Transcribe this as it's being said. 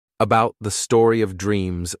about the story of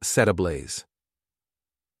dreams set ablaze.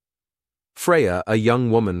 Freya, a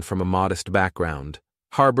young woman from a modest background,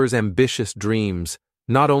 harbors ambitious dreams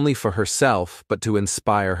not only for herself but to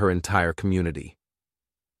inspire her entire community.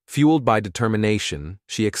 Fueled by determination,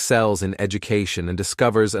 she excels in education and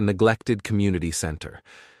discovers a neglected community center.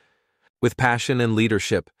 With passion and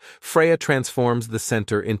leadership, Freya transforms the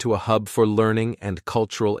center into a hub for learning and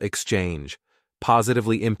cultural exchange,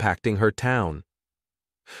 positively impacting her town.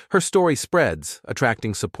 Her story spreads,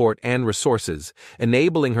 attracting support and resources,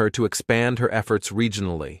 enabling her to expand her efforts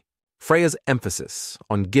regionally. Freya's emphasis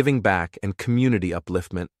on giving back and community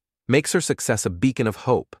upliftment makes her success a beacon of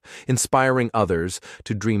hope, inspiring others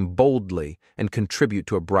to dream boldly and contribute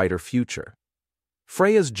to a brighter future.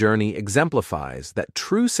 Freya's journey exemplifies that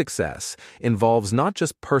true success involves not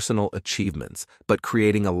just personal achievements, but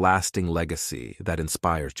creating a lasting legacy that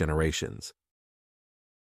inspires generations.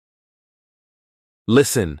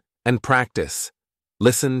 Listen and practice.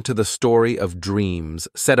 Listen to the story of dreams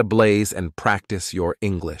set ablaze and practice your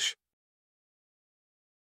English.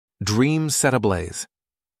 Dreams set ablaze.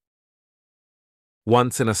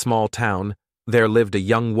 Once in a small town, there lived a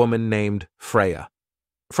young woman named Freya.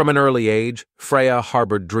 From an early age, Freya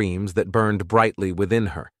harbored dreams that burned brightly within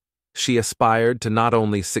her. She aspired to not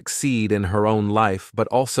only succeed in her own life, but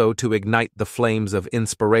also to ignite the flames of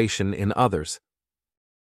inspiration in others.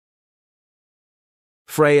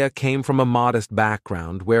 Freya came from a modest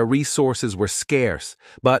background where resources were scarce,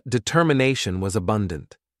 but determination was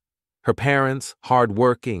abundant. Her parents,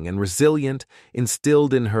 hard-working and resilient,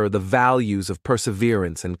 instilled in her the values of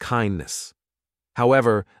perseverance and kindness.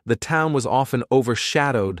 However, the town was often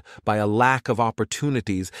overshadowed by a lack of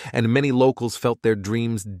opportunities, and many locals felt their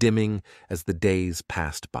dreams dimming as the days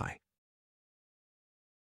passed by.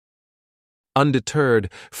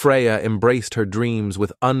 Undeterred, Freya embraced her dreams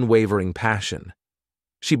with unwavering passion.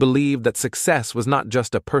 She believed that success was not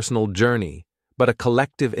just a personal journey, but a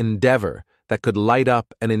collective endeavor that could light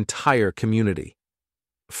up an entire community.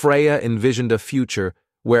 Freya envisioned a future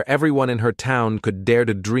where everyone in her town could dare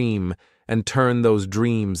to dream and turn those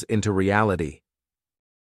dreams into reality.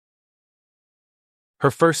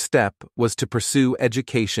 Her first step was to pursue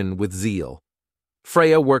education with zeal.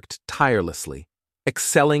 Freya worked tirelessly,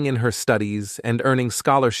 excelling in her studies and earning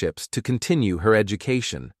scholarships to continue her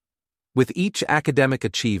education. With each academic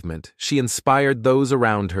achievement, she inspired those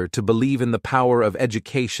around her to believe in the power of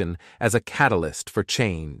education as a catalyst for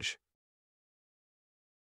change.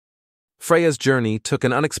 Freya's journey took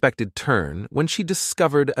an unexpected turn when she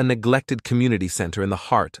discovered a neglected community center in the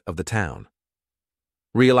heart of the town.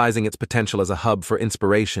 Realizing its potential as a hub for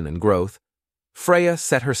inspiration and growth, Freya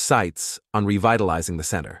set her sights on revitalizing the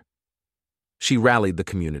center. She rallied the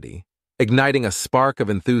community, igniting a spark of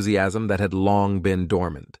enthusiasm that had long been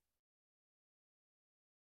dormant.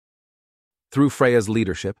 Through Freya's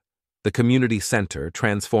leadership, the community center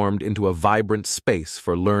transformed into a vibrant space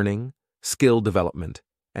for learning, skill development,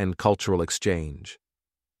 and cultural exchange.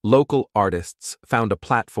 Local artists found a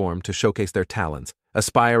platform to showcase their talents,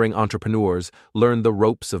 aspiring entrepreneurs learned the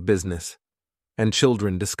ropes of business, and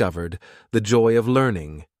children discovered the joy of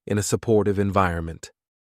learning in a supportive environment.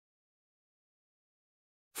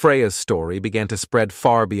 Freya's story began to spread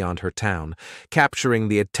far beyond her town, capturing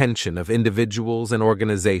the attention of individuals and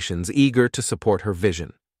organizations eager to support her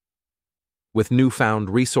vision. With newfound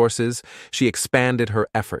resources, she expanded her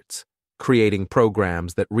efforts, creating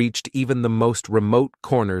programs that reached even the most remote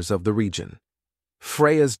corners of the region.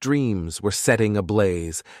 Freya's dreams were setting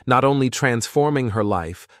ablaze, not only transforming her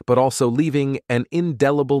life, but also leaving an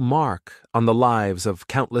indelible mark on the lives of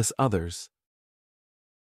countless others.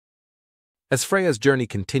 As Freya's journey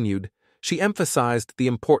continued, she emphasized the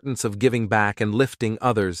importance of giving back and lifting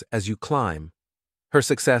others as you climb. Her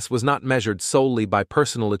success was not measured solely by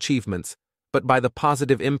personal achievements, but by the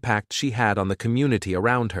positive impact she had on the community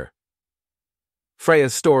around her.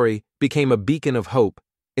 Freya's story became a beacon of hope,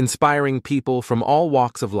 inspiring people from all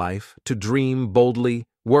walks of life to dream boldly,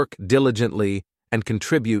 work diligently, and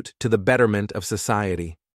contribute to the betterment of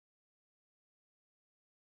society.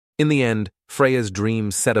 In the end, Freya's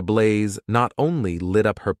dreams set ablaze not only lit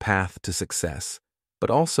up her path to success,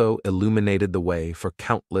 but also illuminated the way for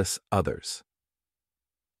countless others.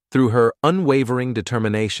 Through her unwavering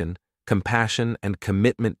determination, compassion, and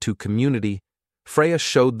commitment to community, Freya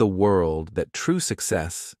showed the world that true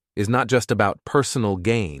success is not just about personal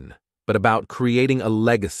gain, but about creating a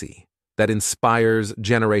legacy that inspires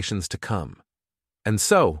generations to come. And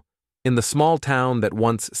so, in the small town that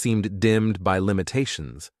once seemed dimmed by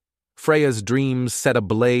limitations, Freya's dreams set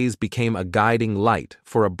ablaze became a guiding light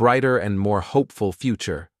for a brighter and more hopeful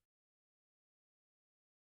future.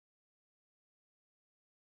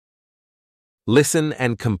 Listen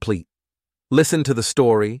and complete. Listen to the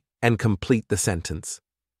story and complete the sentence.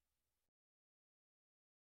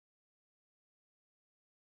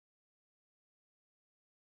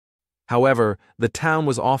 However, the town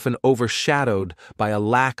was often overshadowed by a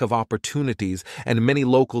lack of opportunities, and many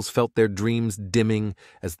locals felt their dreams dimming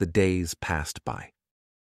as the days passed by.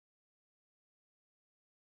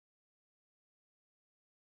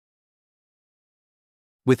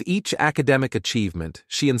 With each academic achievement,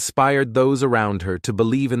 she inspired those around her to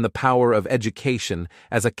believe in the power of education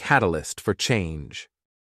as a catalyst for change.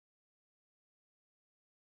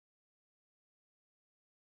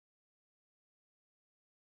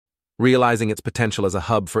 Realizing its potential as a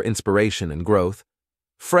hub for inspiration and growth,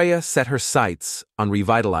 Freya set her sights on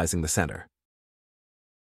revitalizing the center.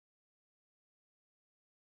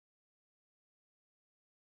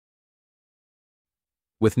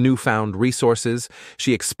 With newfound resources,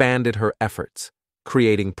 she expanded her efforts,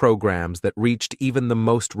 creating programs that reached even the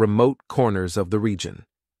most remote corners of the region.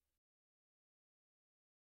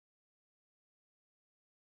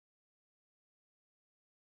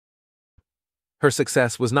 Her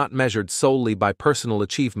success was not measured solely by personal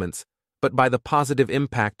achievements, but by the positive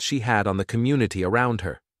impact she had on the community around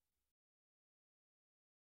her.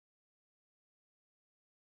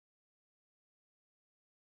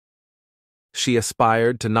 She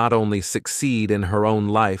aspired to not only succeed in her own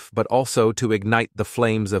life, but also to ignite the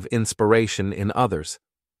flames of inspiration in others.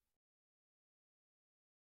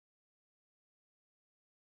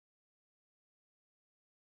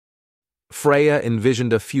 Freya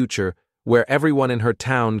envisioned a future where everyone in her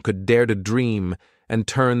town could dare to dream and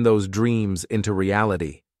turn those dreams into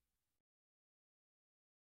reality.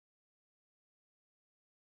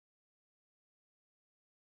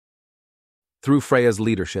 Through Freya's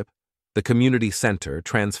leadership, the community center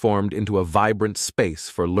transformed into a vibrant space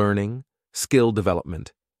for learning, skill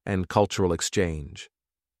development, and cultural exchange.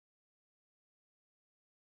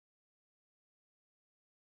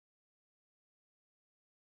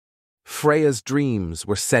 Freya's dreams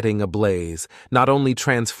were setting ablaze, not only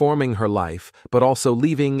transforming her life, but also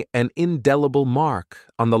leaving an indelible mark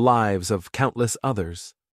on the lives of countless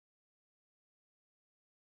others.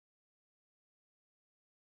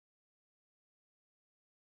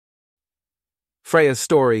 Freya's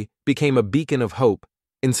story became a beacon of hope,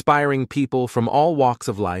 inspiring people from all walks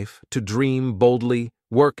of life to dream boldly,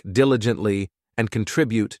 work diligently, and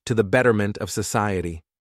contribute to the betterment of society.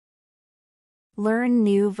 Learn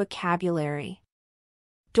new vocabulary.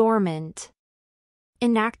 Dormant.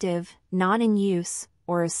 Inactive, not in use,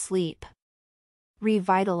 or asleep.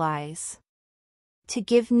 Revitalize. To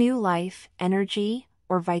give new life, energy,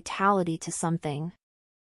 or vitality to something.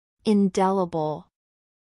 Indelible.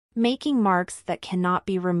 Making marks that cannot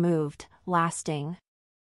be removed, lasting.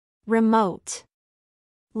 Remote.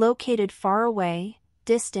 Located far away,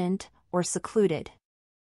 distant, or secluded.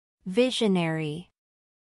 Visionary.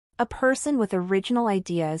 A person with original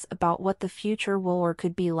ideas about what the future will or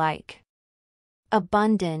could be like.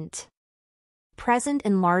 Abundant. Present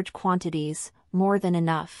in large quantities, more than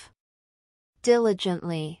enough.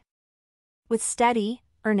 Diligently. With steady,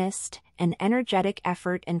 earnest, and energetic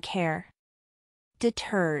effort and care.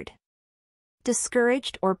 Deterred.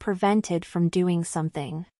 Discouraged or prevented from doing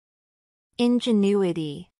something.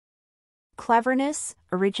 Ingenuity. Cleverness,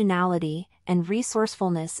 originality, and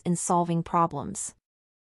resourcefulness in solving problems.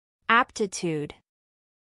 Aptitude.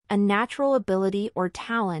 A natural ability or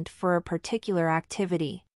talent for a particular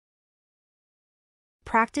activity.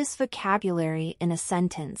 Practice vocabulary in a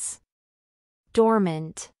sentence.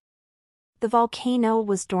 Dormant. The volcano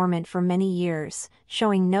was dormant for many years,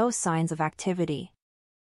 showing no signs of activity.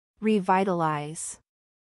 Revitalize.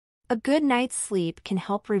 A good night's sleep can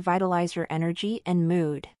help revitalize your energy and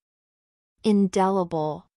mood.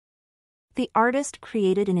 Indelible. The artist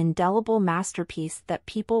created an indelible masterpiece that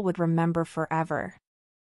people would remember forever.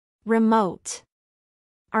 Remote.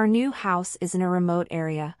 Our new house is in a remote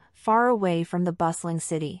area, far away from the bustling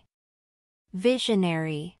city.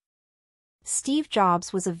 Visionary. Steve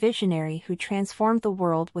Jobs was a visionary who transformed the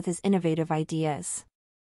world with his innovative ideas.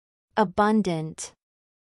 Abundant.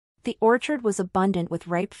 The orchard was abundant with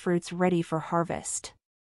ripe fruits ready for harvest.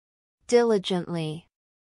 Diligently.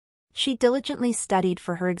 She diligently studied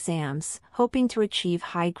for her exams, hoping to achieve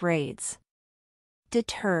high grades.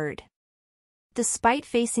 Deterred. Despite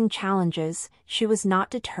facing challenges, she was not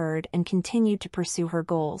deterred and continued to pursue her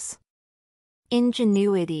goals.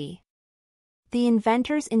 Ingenuity. The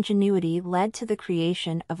inventor's ingenuity led to the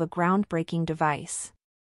creation of a groundbreaking device.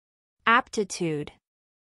 Aptitude.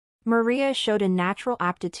 Maria showed a natural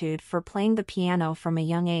aptitude for playing the piano from a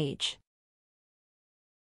young age.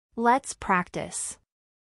 Let's practice.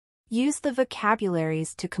 Use the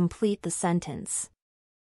vocabularies to complete the sentence.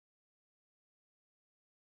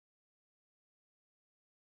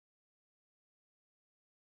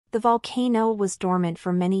 The volcano was dormant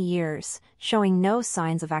for many years, showing no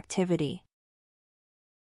signs of activity.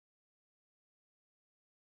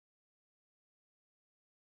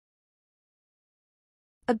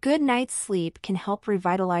 A good night's sleep can help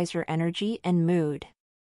revitalize your energy and mood.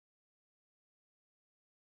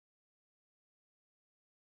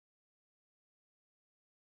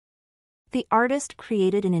 The artist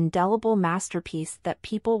created an indelible masterpiece that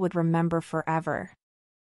people would remember forever.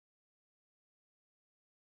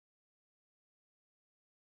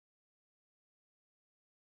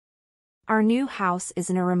 Our new house is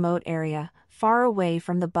in a remote area, far away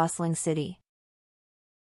from the bustling city.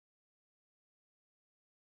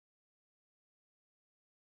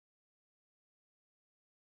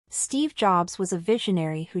 Steve Jobs was a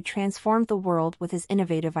visionary who transformed the world with his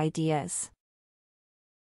innovative ideas.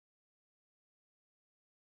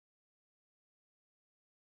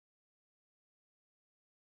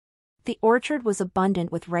 The orchard was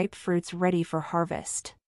abundant with ripe fruits ready for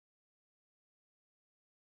harvest.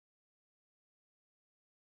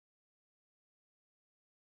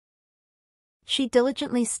 She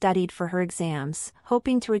diligently studied for her exams,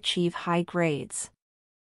 hoping to achieve high grades.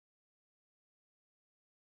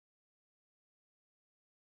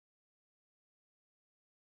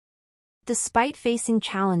 Despite facing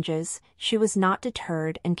challenges, she was not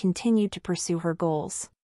deterred and continued to pursue her goals.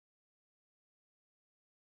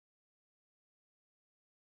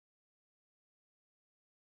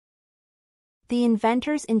 The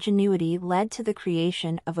inventor's ingenuity led to the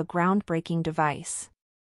creation of a groundbreaking device.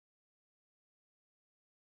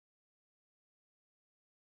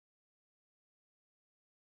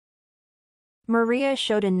 Maria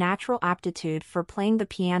showed a natural aptitude for playing the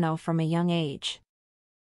piano from a young age.